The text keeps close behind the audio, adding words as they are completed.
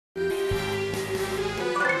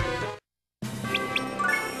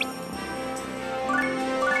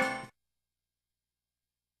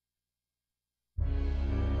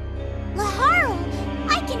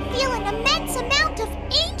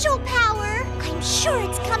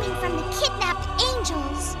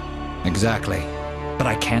Exactly. But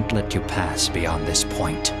I can't let you pass beyond this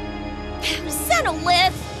point.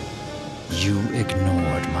 Xenolith! You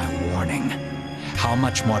ignored my warning. How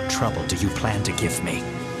much more trouble do you plan to give me?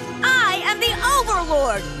 I am the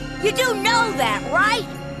Overlord! You do know that, right?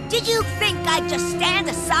 Did you think I'd just stand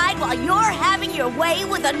aside while you're having your way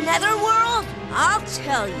with the Netherworld? I'll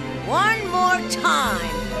tell you one more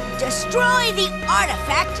time. Destroy the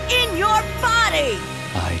artifact in your body!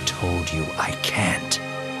 I told you I can't.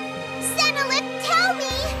 Xenolith, tell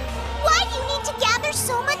me! Why do you need to gather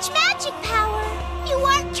so much magic power? You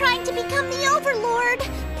aren't trying to become the Overlord,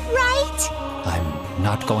 right? I'm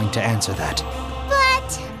not going to answer that.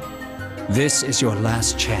 But... This is your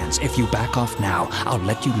last chance. If you back off now, I'll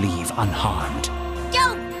let you leave unharmed.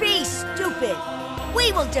 Don't be stupid!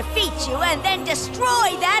 We will defeat you and then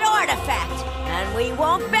destroy that artifact! And we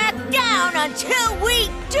won't back down until we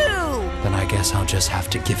do! Then I guess I'll just have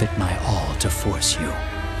to give it my all to force you.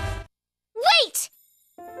 Wait!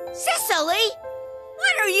 Cicely!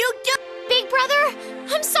 What are you doing? Big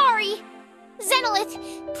brother, I'm sorry. Xenolith,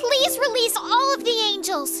 please release all of the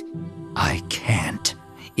angels. I can't.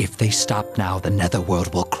 If they stop now, the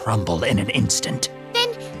Netherworld will crumble in an instant.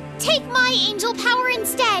 Then take my angel power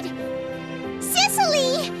instead.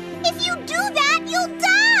 Cicely! If you do that, you'll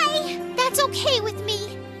die! That's okay with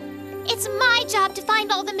me. It's my job to find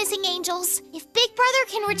all the missing angels. If Big Brother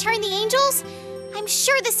can return the angels, I'm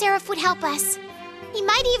sure the Seraph would help us. He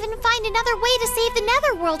might even find another way to save the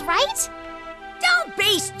Netherworld, right? Don't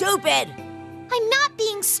be stupid! I'm not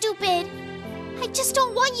being stupid. I just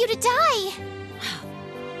don't want you to die.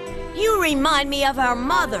 You remind me of our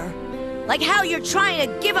mother. Like how you're trying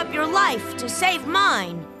to give up your life to save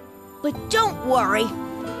mine. But don't worry.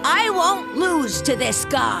 I won't lose to this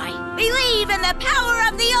guy. Believe in the power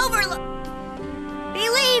of the Overlord.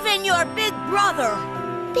 Believe in your big brother.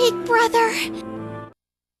 Big brother.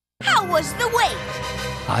 How was the wait?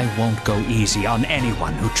 I won't go easy on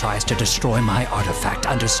anyone who tries to destroy my artifact,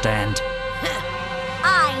 understand?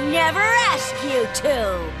 I never asked you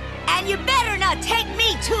to. And you better not take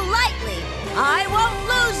me too lightly. I won't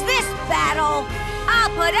lose this battle. I'll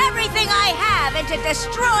put everything I have into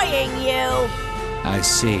destroying you. I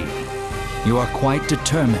see. You are quite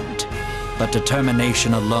determined. But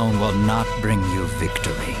determination alone will not bring you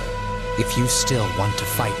victory. If you still want to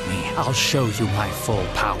fight me, I'll show you my full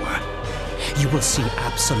power. You will see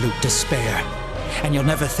absolute despair, and you'll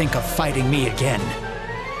never think of fighting me again.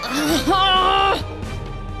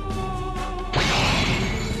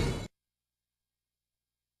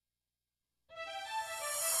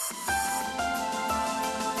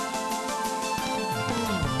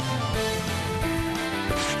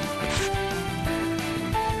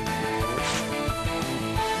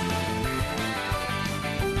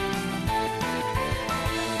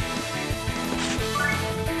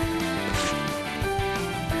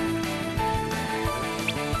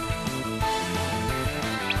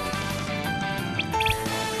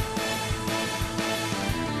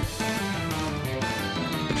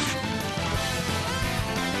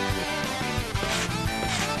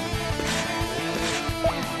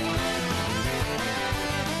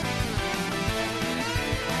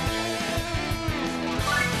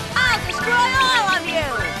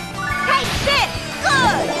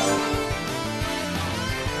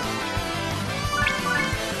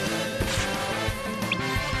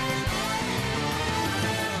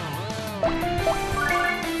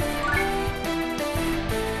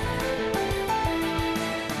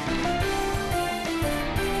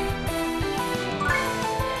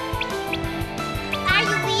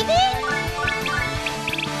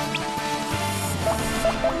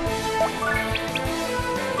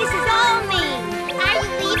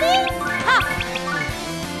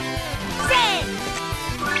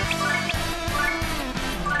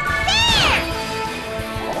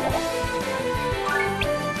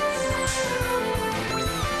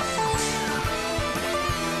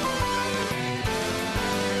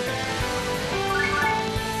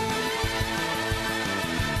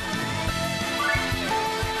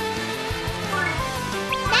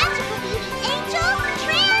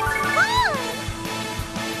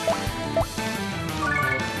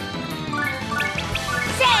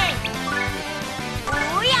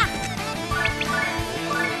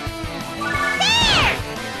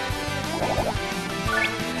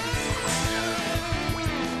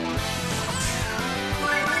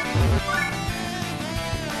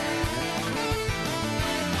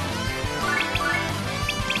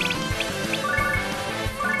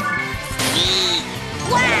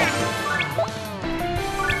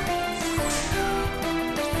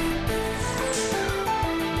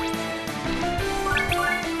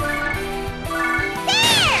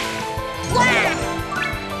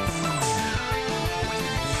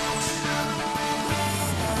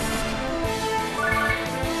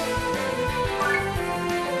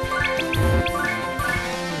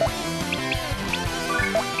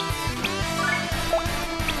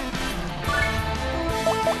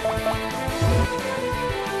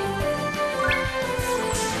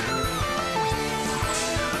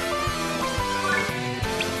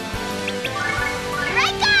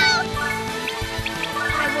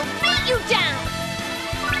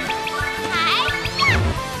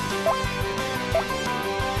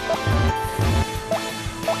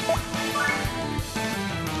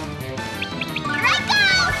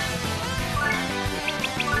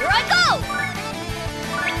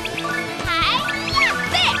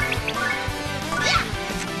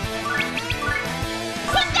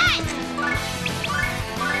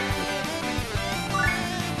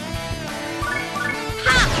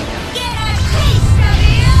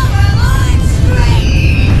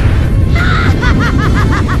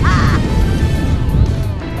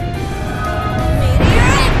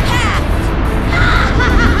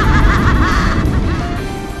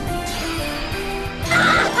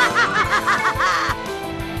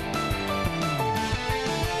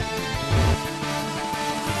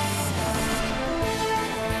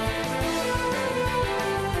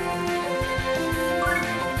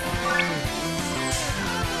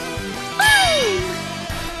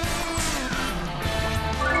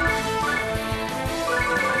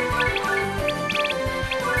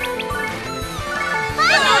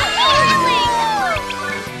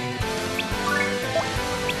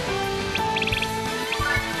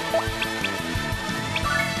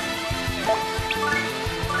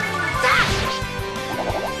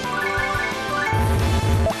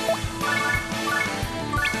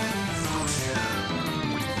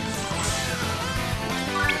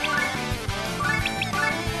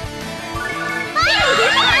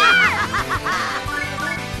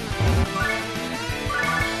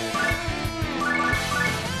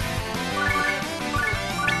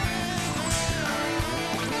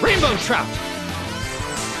 Rainbow Trout!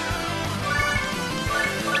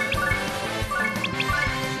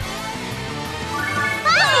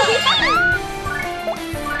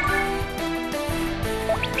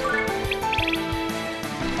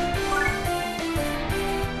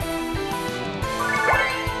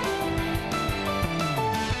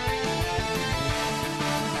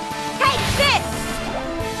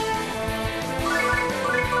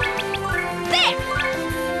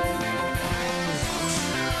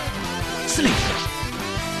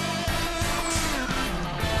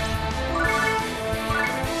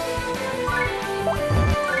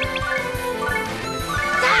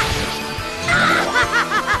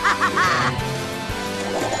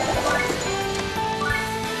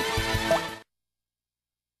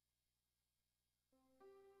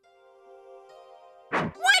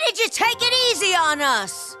 Why did you take it easy on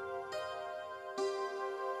us?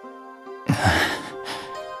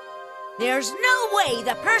 There's no way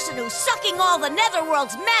the person who's sucking all the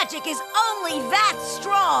Netherworld's magic is only that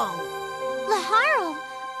strong! Laharl,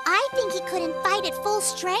 I think he couldn't fight at full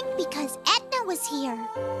strength because Etna was here.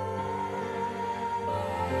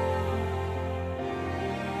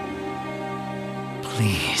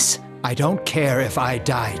 Please, I don't care if I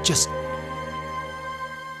die, just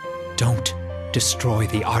don't destroy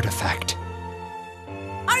the artifact.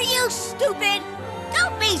 Are you stupid?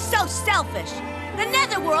 Don't be so selfish! The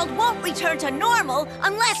Netherworld won't return to normal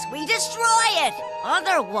unless we destroy it!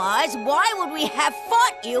 Otherwise, why would we have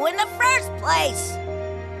fought you in the first place?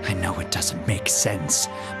 I know it doesn't make sense,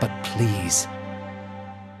 but please.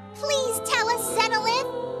 Please tell us,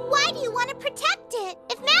 Xenolith. Why do you want to protect it?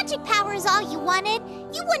 If magic power is all you wanted,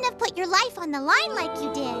 you wouldn't have put your life on the line like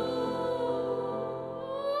you did.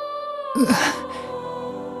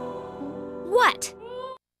 What?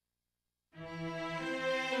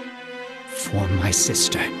 For my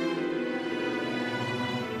sister.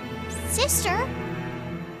 Sister?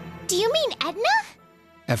 Do you mean Edna?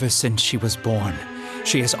 Ever since she was born,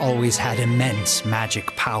 she has always had immense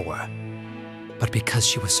magic power. But because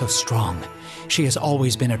she was so strong, she has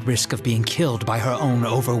always been at risk of being killed by her own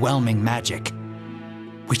overwhelming magic.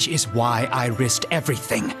 Which is why I risked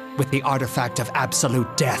everything with the artifact of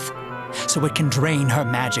absolute death, so it can drain her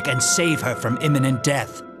magic and save her from imminent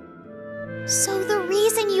death. So the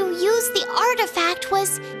reason you used the artifact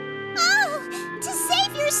was... Oh! To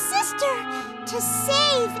save your sister! To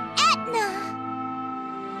save Etna!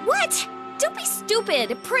 What? Don't be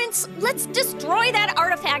stupid! Prince, let's destroy that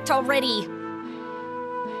artifact already!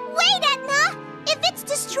 Wait, Etna! If it's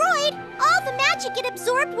destroyed, all the magic it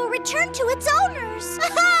absorbed will return to its owners.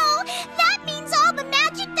 Oh! That means all the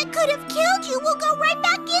magic that could have killed you will go right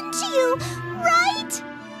back into you, right?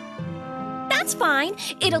 That's fine.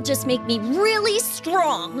 It'll just make me really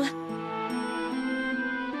strong.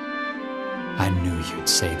 I knew you'd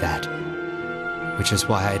say that, which is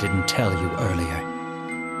why I didn't tell you earlier.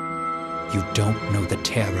 You don't know the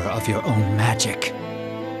terror of your own magic.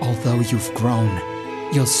 Although you've grown,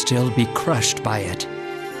 you'll still be crushed by it.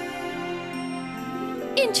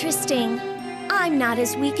 Interesting. I'm not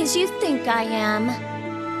as weak as you think I am.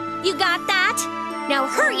 You got that? Now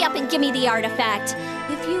hurry up and give me the artifact.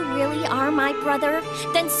 If you really are my brother,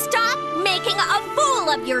 then stop making a fool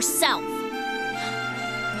of yourself!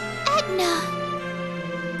 Etna!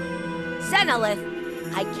 Xenolith,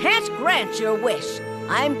 I can't grant your wish.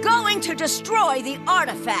 I'm going to destroy the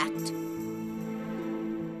artifact.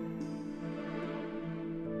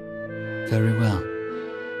 Very well.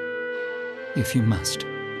 If you must,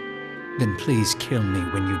 then please kill me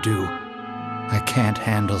when you do. I can't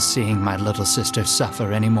handle seeing my little sister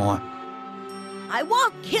suffer anymore. I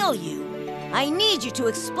won't kill you. I need you to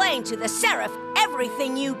explain to the Seraph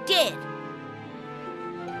everything you did.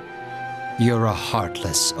 You're a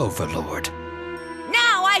heartless overlord.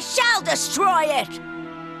 Now I shall destroy it!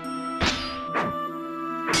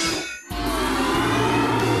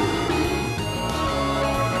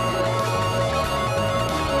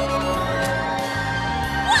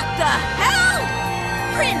 What the hell?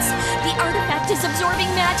 Prince, the artifact is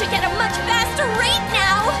absorbing magic at a much faster rate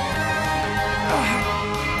now!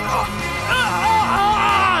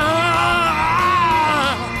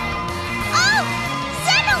 Oh!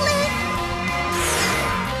 Xenolith!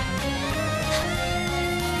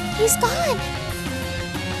 He's gone.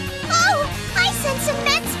 Oh! I sense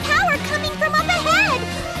immense power coming from up ahead!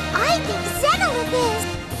 I think Xenolith is...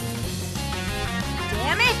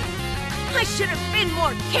 Damn it! I should have been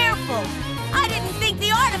more careful. I didn't think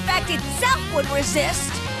the artifact itself would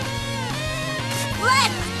resist.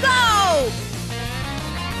 Let's go!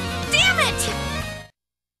 Damn it!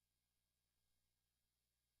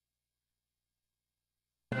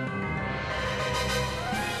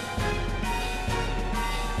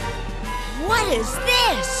 What is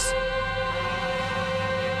this?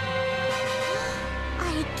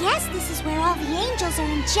 I guess this is where all the angels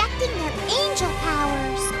are injecting their angel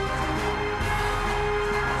powers.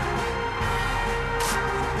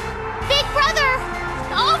 Big brother!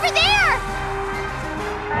 Over there!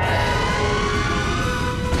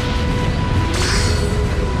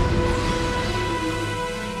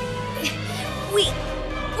 We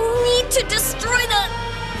need to destroy the...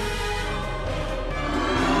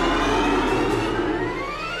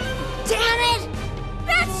 Damn it!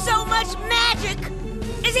 That's so much magic!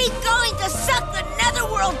 Is he going to suck the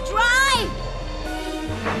Netherworld dry?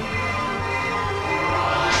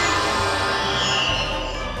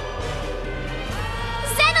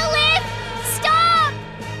 Xenolith! Stop!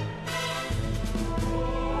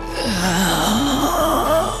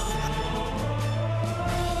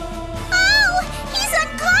 Oh! He's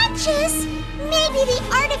unconscious! Maybe the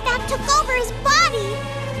artifact took over his body!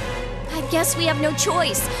 I guess we have no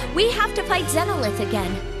choice. We have to fight Xenolith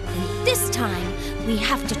again. And this time, we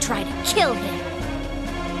have to try to kill him.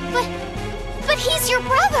 But he's your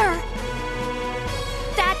brother!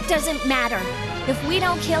 That doesn't matter. If we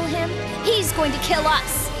don't kill him, he's going to kill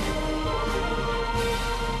us.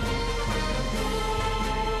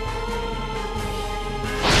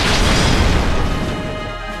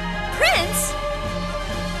 Prince?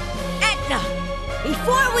 Etna,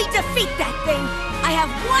 before we defeat that thing, I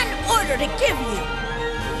have one order to give you.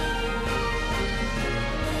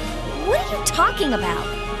 What are you talking about?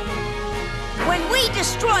 When we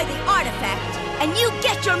destroy the artifact and you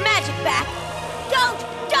get your magic back, don't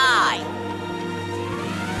die!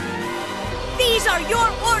 These are your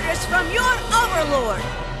orders from your overlord.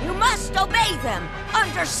 You must obey them.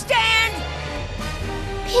 Understand?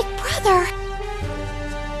 Big brother!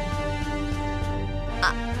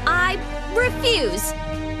 I refuse.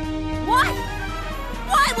 What?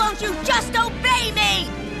 Why won't you just obey me?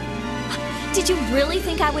 Did you really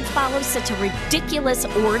think I would follow such a ridiculous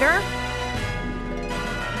order?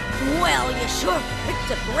 Well, you sure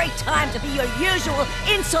picked a great time to be your usual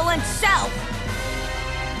insolent self.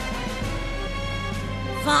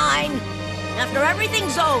 Fine. After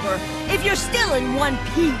everything's over, if you're still in one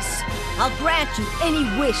piece, I'll grant you any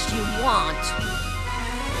wish you want.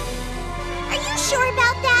 Are you sure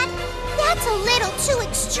about that? That's a little too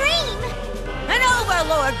extreme. An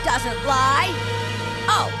overlord doesn't lie.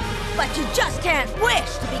 Oh, but you just can't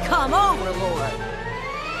wish to become overlord.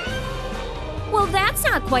 Well, that's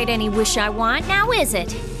not quite any wish I want, now is it?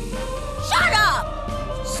 Shut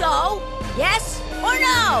up! So, yes or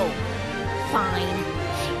no? Fine.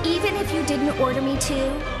 Even if you didn't order me to,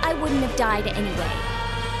 I wouldn't have died anyway.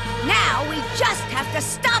 Now we just have to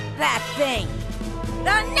stop that thing.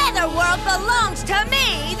 The Netherworld belongs to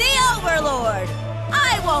me, the Overlord.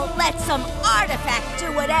 I won't let some artifact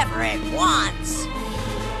do whatever it wants.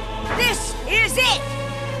 This is it!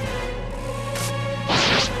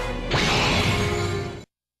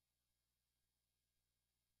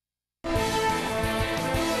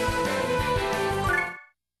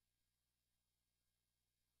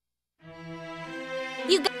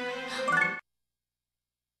 You got...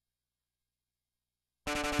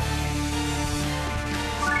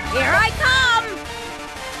 Here I come!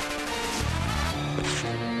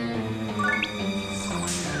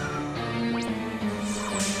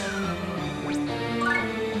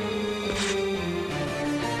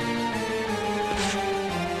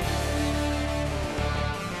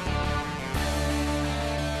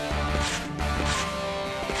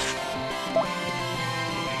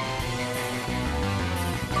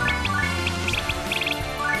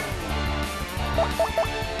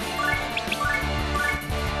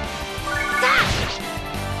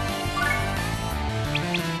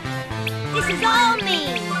 This is all me!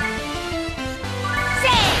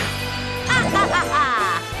 Say! Ha ha ha ha!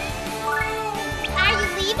 Are you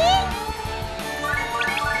leaving?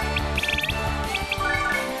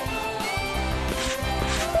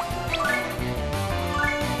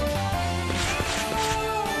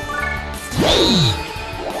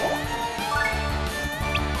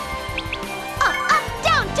 Up,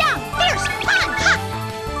 down, down! Fierce punch! Ha!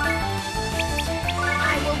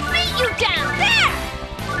 I will beat you down! There!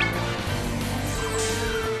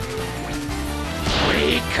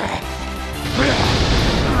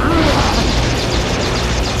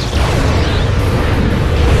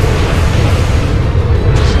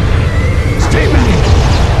 Stay back!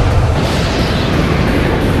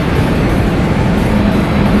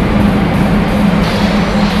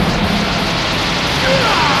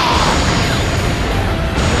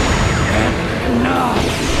 Enough!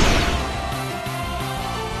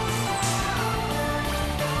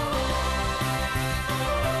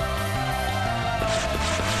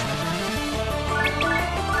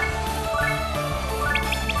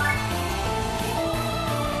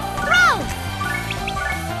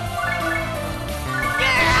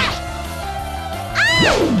 I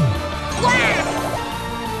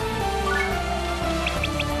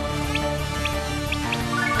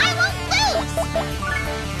won't lose!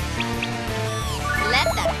 Let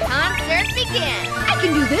the concert begin. I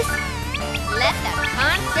can do this. Let the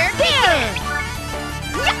concert begin.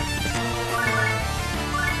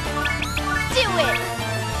 Do it.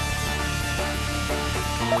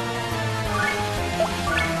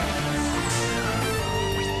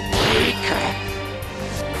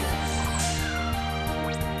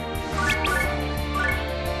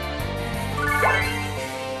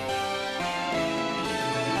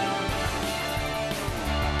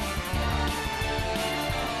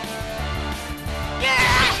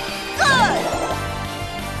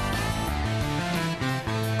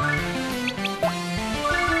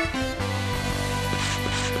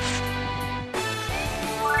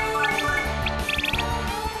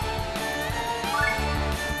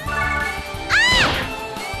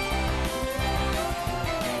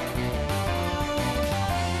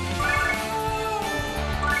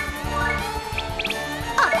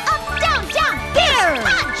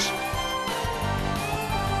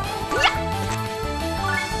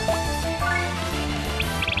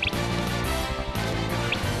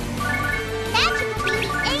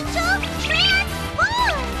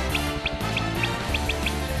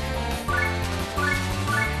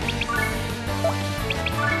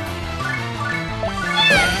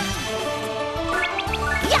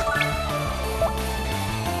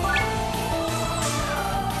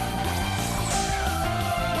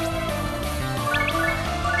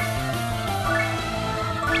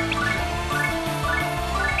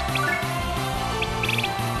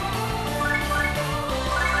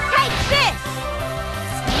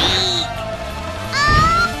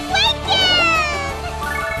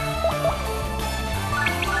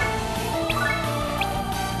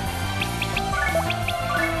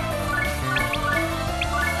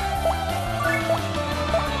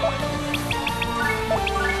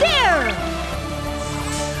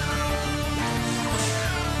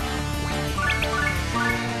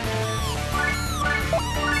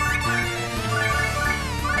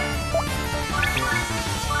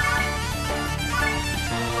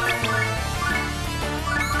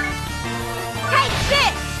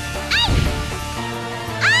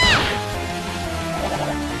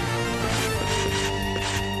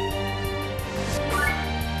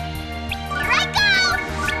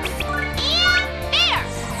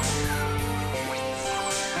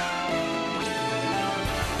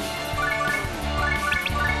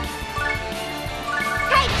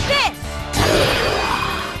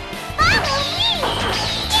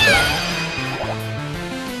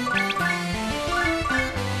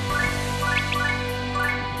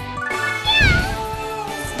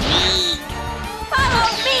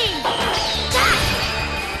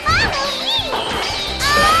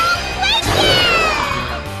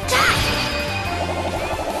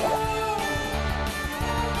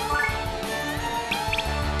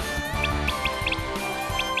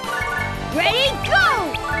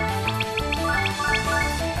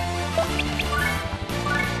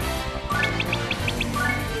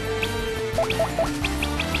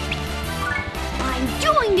 I'm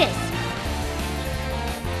doing this!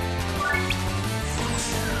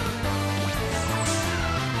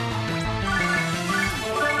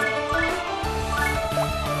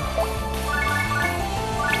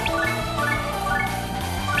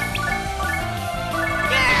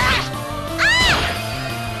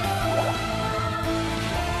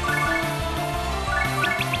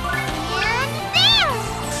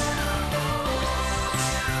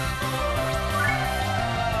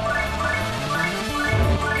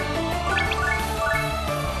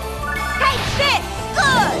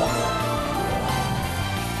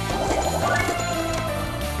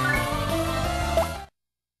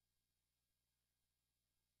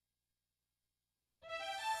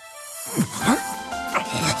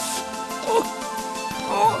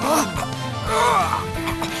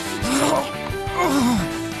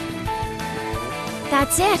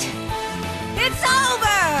 That's it. It's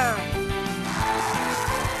over!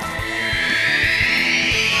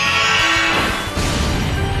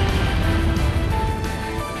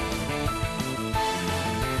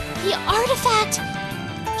 The artifact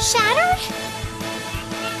shattered?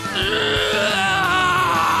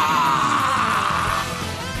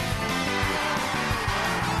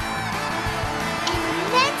 An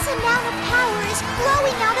immense amount of power is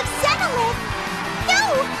flowing out of Xenolith. No,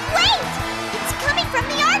 wait! It's coming from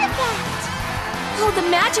the artifact! Oh, the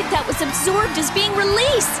magic that was absorbed is being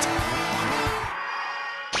released!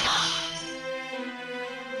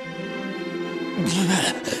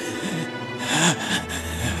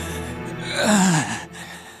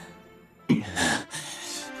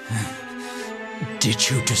 Did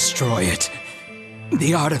you destroy it?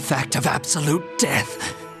 The artifact of absolute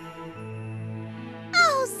death.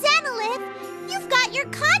 Oh, Xenolith, you've got your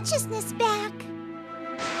consciousness back.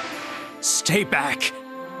 Stay back.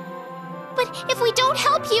 But if we don't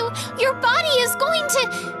help you, your body is going to...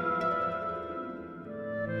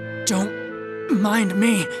 Don't mind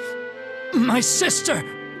me. My sister.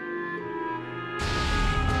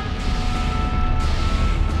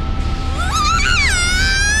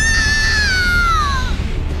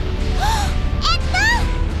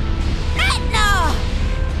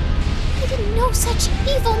 Such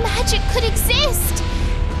evil magic could exist!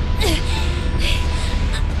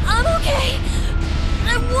 I'm okay.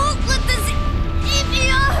 I won't let this eat me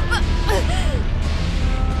up.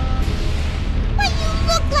 But you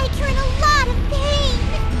look like you're in a lot of pain.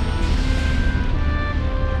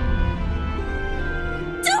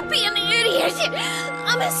 Don't be an idiot.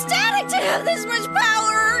 I'm ecstatic to have this much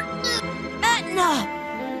power. Etna,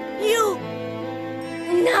 you...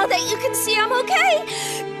 Now that you can see I'm okay,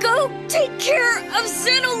 go take care of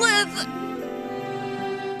Xenolith!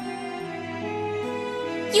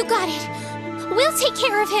 You got it. We'll take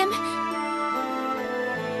care of him.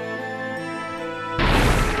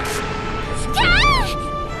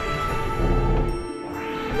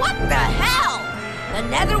 What the hell? The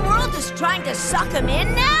Netherworld is trying to suck him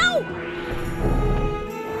in now?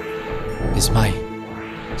 Is my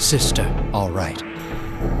sister all right?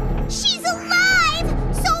 She's alive!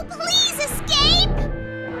 So please escape!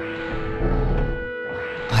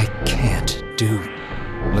 I can't do...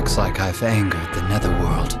 Looks like I've angered the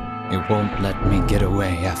Netherworld. It won't let me get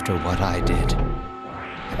away after what I did.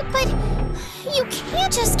 But you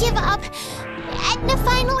can't just give up. Etna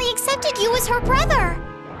finally accepted you as her brother.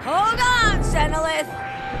 Hold on, Xenolith.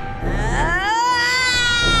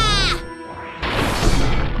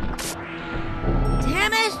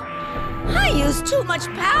 Damn it! I used too much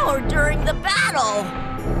power during the battle.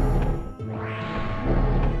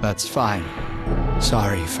 That's fine.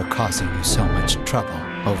 Sorry for causing you so much trouble,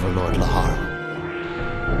 Overlord Laharl.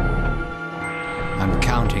 I'm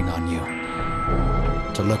counting on you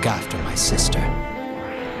to look after my sister.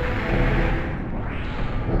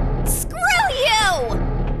 Screw you!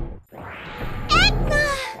 Etna!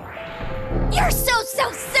 You're so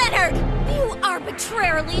self-centered! You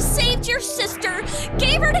arbitrarily saved your sister,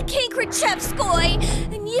 gave her to King Khrushchevskoy,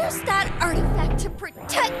 and used that artifact to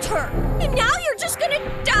protect her. And now you're just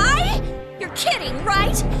gonna die? You're kidding,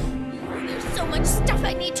 right? There's so much stuff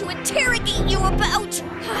I need to interrogate you about.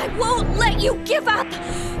 I won't let you give up.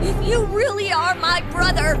 If you really are my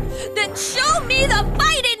brother, then show me the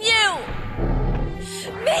fight in you!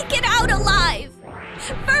 Make it out alive!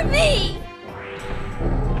 For me!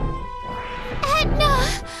 Etna!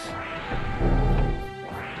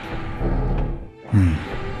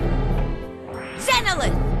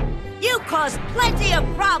 Xenolith, you caused plenty of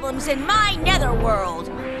problems in my Netherworld.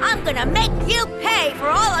 I'm gonna make you pay for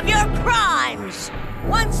all of your crimes.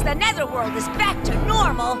 Once the Netherworld is back to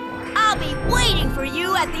normal, I'll be waiting for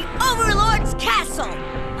you at the Overlord's castle.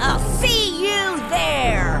 I'll see you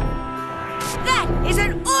there. That is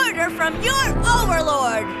an order from your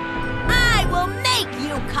Overlord. I will make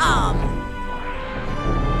you come.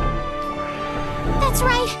 That's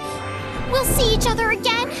right. We'll see each other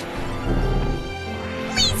again.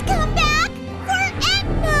 Please come back for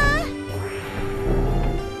Etna!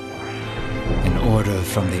 An order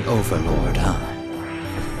from the Overlord, huh?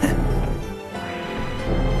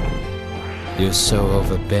 You're so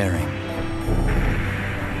overbearing.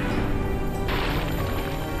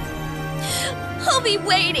 I'll be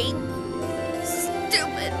waiting.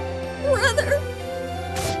 Stupid brother.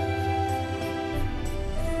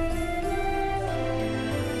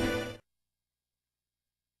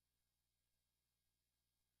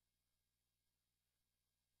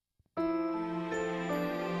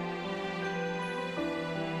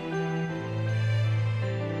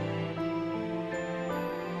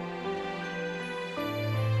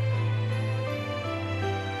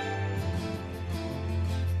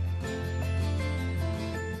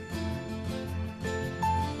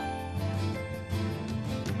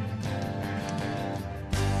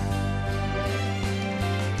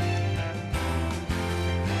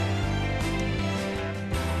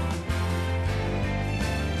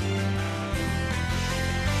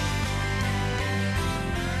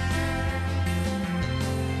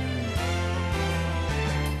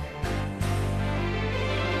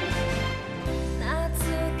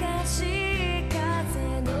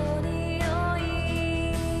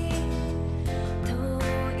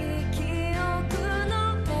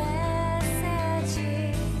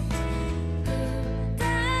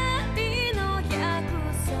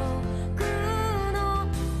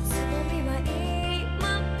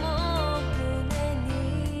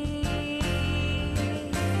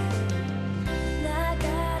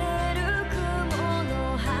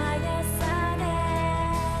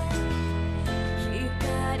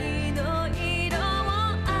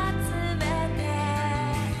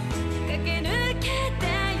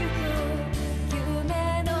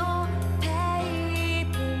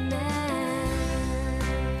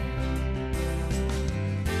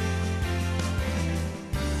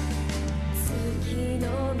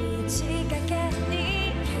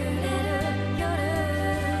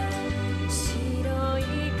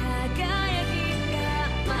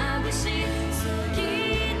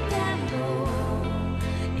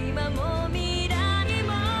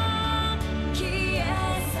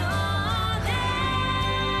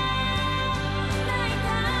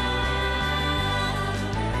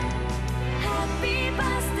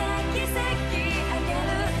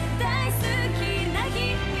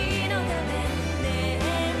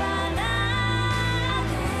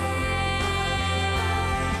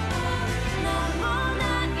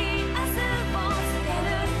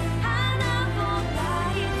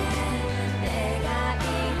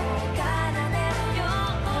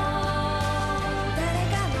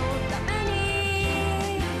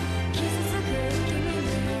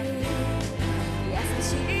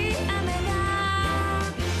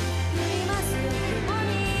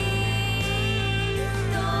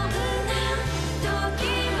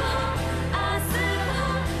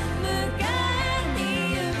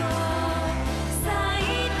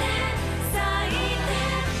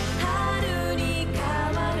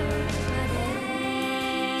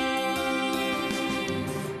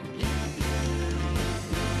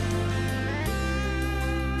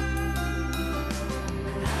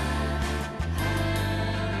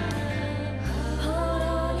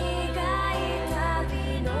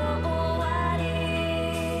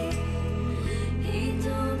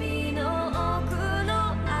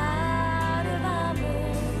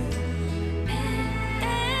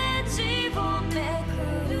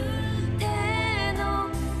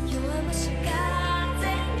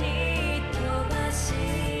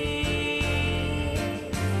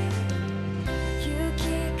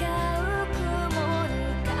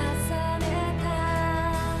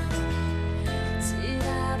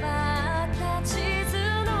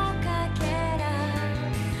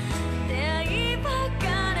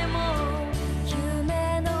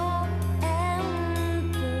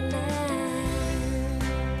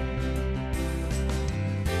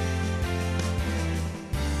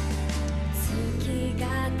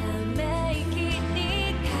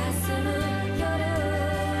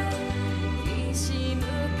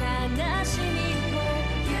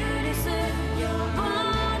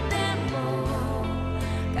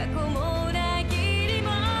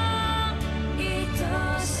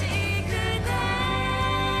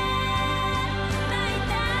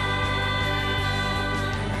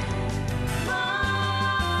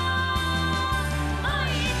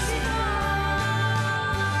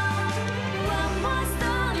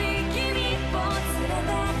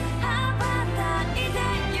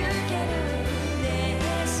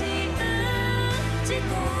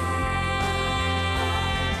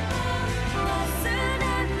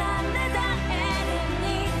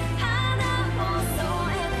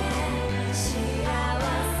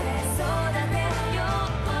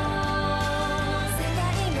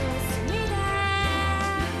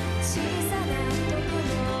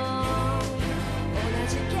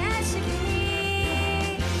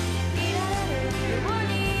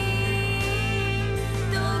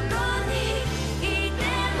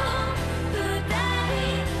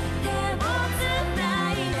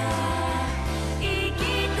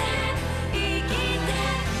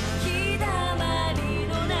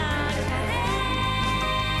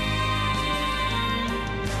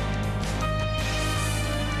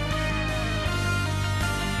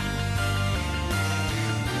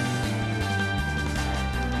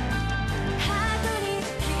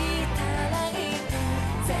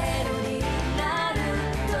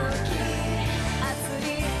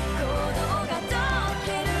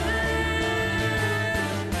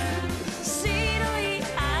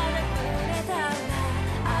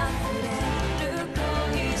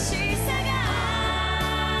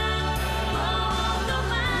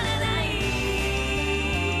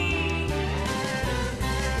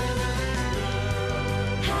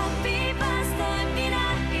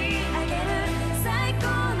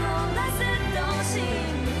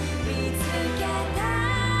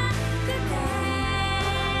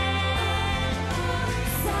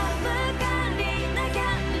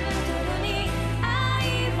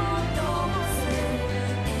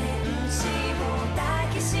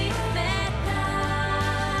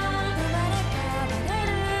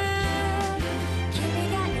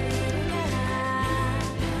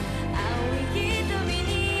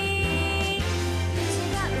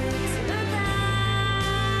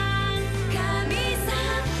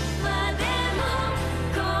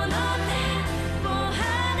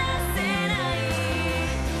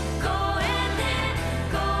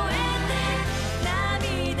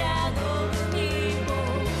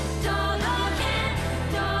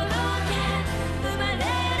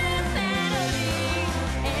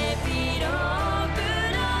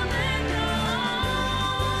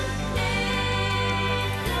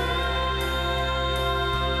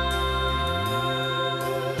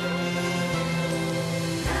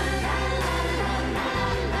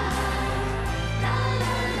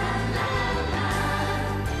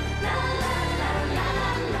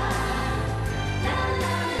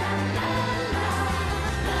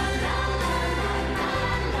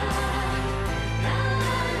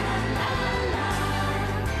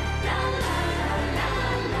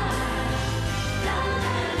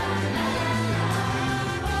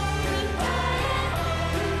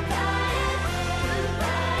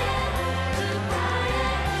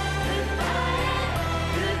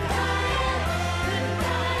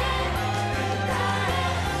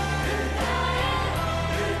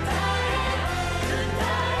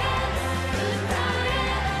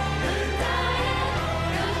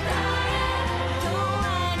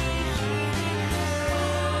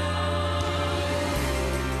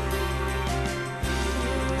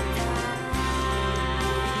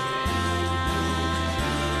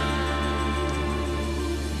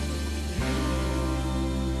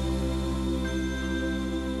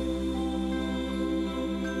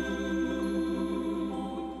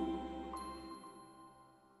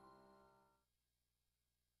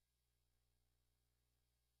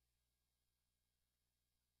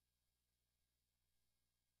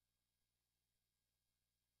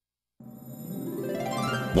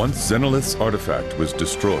 Once Xenolith's artifact was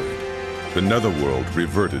destroyed, the Netherworld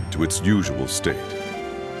reverted to its usual state.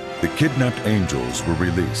 The kidnapped angels were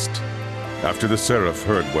released. After the Seraph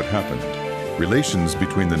heard what happened, relations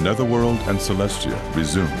between the Netherworld and Celestia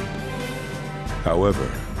resumed. However,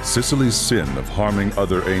 Cicely's sin of harming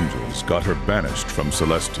other angels got her banished from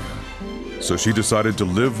Celestia, so she decided to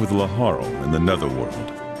live with Laharl in the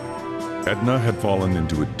Netherworld. Edna had fallen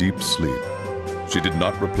into a deep sleep. She did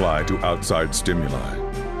not reply to outside stimuli,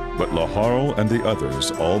 but Laharl and the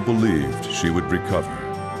others all believed she would recover.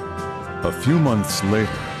 A few months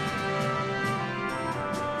later,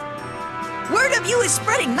 word of you is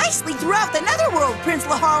spreading nicely throughout the Netherworld, Prince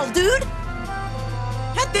Laharl, dude!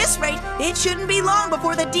 At this rate, it shouldn't be long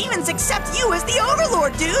before the demons accept you as the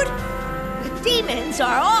Overlord, dude! The demons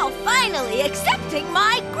are all finally accepting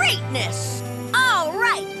my greatness! All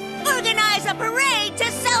right, organize a parade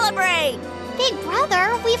to celebrate! Big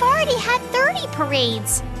brother, we've already had 30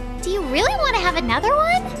 parades. Do you really want to have another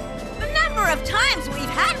one? The number of times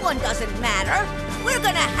we've had one doesn't matter. We're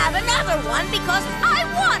gonna have another one because I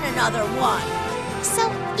want another one. So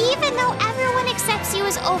even though everyone accepts you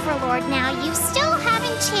as Overlord now, you still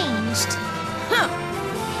haven't changed. Huh.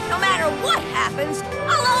 No matter what happens,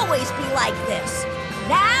 I'll always be like this.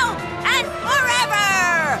 Now and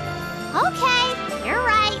forever! Okay, you're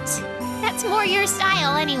right. That's more your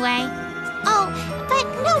style anyway. Oh, but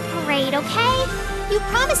no parade, okay? You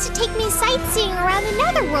promised to take me sightseeing around the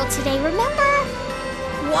Netherworld today, remember?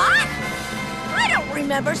 What? I don't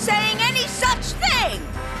remember saying any such thing!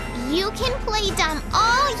 You can play dumb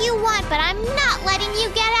all you want, but I'm not letting you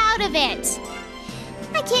get out of it.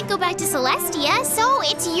 I can't go back to Celestia, so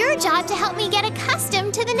it's your job to help me get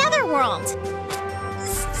accustomed to the Netherworld.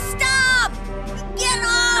 Stop! Get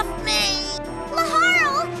off me!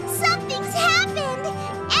 Laharl, something's happened!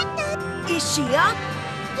 Edna... Is she up?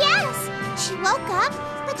 Yes, she woke up,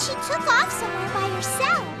 but she took off somewhere by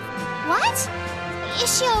herself. What?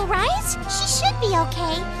 Is she all right? She should be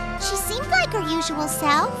okay. She seemed like her usual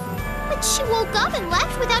self. But she woke up and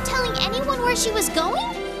left without telling anyone where she was going?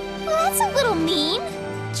 Well, that's a little mean.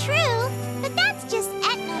 True, but that's just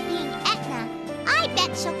Etna being Etna. I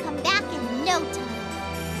bet she'll come back in no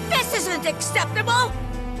time. This isn't acceptable!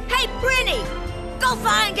 Hey, Brinny! Go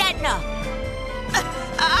find Etna!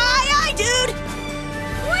 Aye, dude!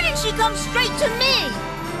 Why did she come straight to me?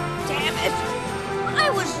 Damn it! I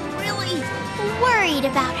was really... worried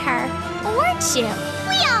about her, weren't you?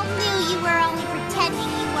 We all knew you were only pretending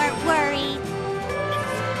you weren't worried.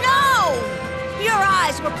 No! Your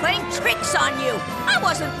eyes were playing tricks on you. I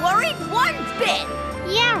wasn't worried one bit.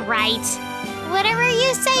 Yeah, right. Whatever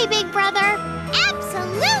you say, big brother.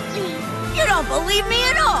 Absolutely! You don't believe me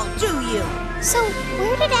at all, do you? So,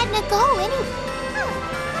 where did Edna go anyway?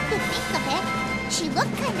 Come to think of it, she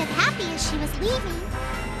looked kind of happy as she was leaving.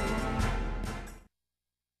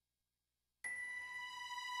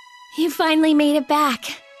 You finally made it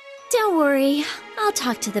back. Don't worry, I'll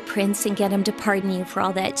talk to the prince and get him to pardon you for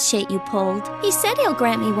all that shit you pulled. He said he'll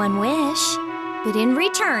grant me one wish. But in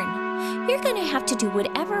return, you're gonna have to do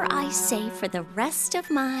whatever I say for the rest of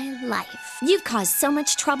my life. You've caused so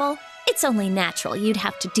much trouble, it's only natural you'd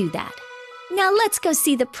have to do that. Now let's go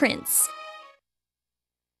see the prince.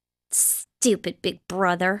 Stupid big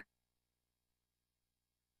brother.